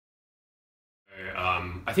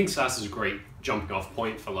I think Sass is a great jumping off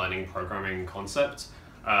point for learning programming concepts.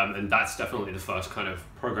 And that's definitely the first kind of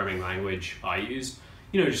programming language I used.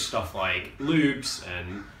 You know, just stuff like loops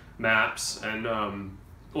and maps and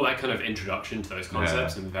all that kind of introduction to those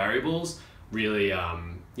concepts and variables really,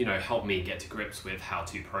 you know, helped me get to grips with how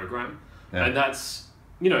to program. Yeah. And that's,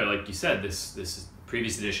 you know, like you said, this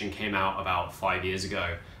previous edition came out about 5 years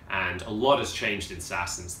ago, and a lot has changed in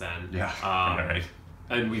Sass since then. Yeah, right.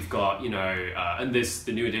 And we've got, you know, and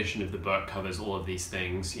the new edition of the book covers all of these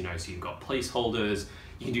things, you know, so you've got placeholders,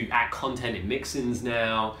 you can do add content in mixins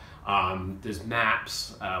now, there's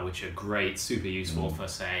maps, which are great, super useful for,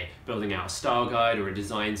 say, building out a style guide or a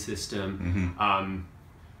design system,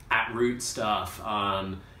 at root stuff.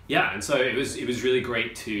 Yeah, and so it was really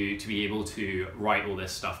great to be able to write all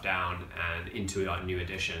this stuff down and into our new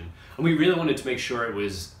edition. And we really wanted to make sure it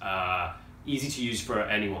was easy to use for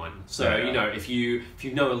anyone. So, you know, if you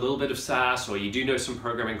know a little bit of Sass or you do know some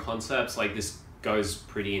programming concepts, like this goes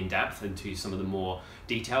pretty in depth into some of the more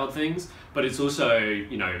detailed things, but it's also,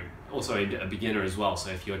 you know, also aimed at a beginner as well. So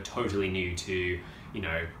if you're totally new to, you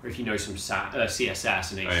know, or if you know some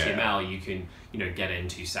CSS and HTML, you can, you know, get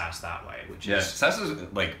into Sass that way, which is... Sass is,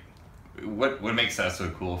 like, what makes Sass so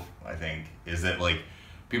cool, I think, is that, like,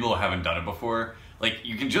 people haven't done it before. Like,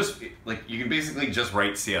 you can basically just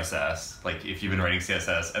write CSS, like, if you've been writing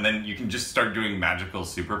CSS, and then you can just start doing magical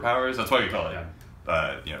superpowers. That's why we call it,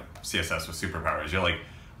 you know, CSS with superpowers. You're like,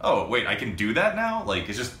 oh, wait, I can do that now? Like,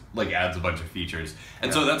 it just, like, adds a bunch of features.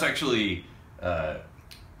 And so that's actually,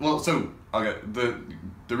 well, so, okay,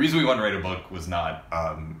 the reason we wanted to write a book was not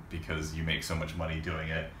because you make so much money doing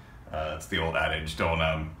it. It's the old adage, don't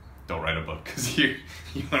write a book because you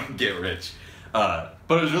won't get rich. But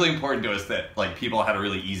it was really important to us that, like, people had a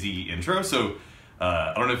really easy intro. So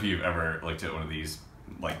I don't know if you've ever looked at one of these,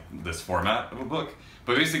 like, this format of a book,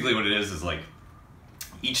 but basically what it is like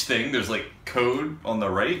each thing, there's like code on the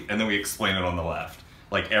right and then we explain it on the left.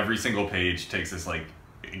 Like every single page takes this like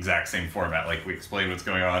exact same format. Like we explain what's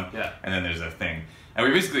going on and then there's a thing. And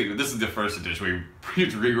we basically, this is the first edition, we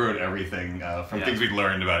rewrote everything from things we'd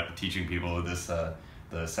learned about teaching people with this, the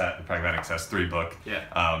Pragmatic Sass 3 book.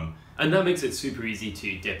 And that makes it super easy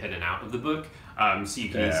to dip in and out of the book. So you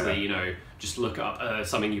can easily, you know, just look up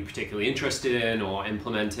something you're particularly interested in or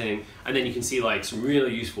implementing, and then you can see like some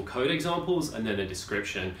really useful code examples and then a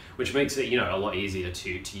description, which makes it, you know, a lot easier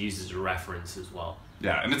to use as a reference as well.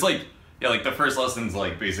 Yeah, and it's like, like the first lesson's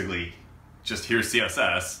like basically just here's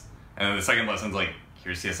CSS, and then the second lesson's like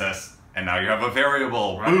here's CSS, and now you have a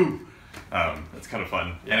variable. Right. Boom! That's kind of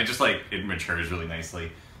fun, and it just like it matures really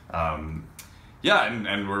nicely. Yeah,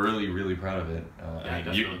 and we're really, really proud of it. I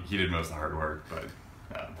mean, he did most of the hard work, but,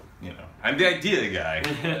 you know, I'm the idea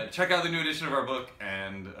guy. Check out the new edition of our book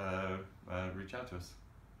and reach out to us.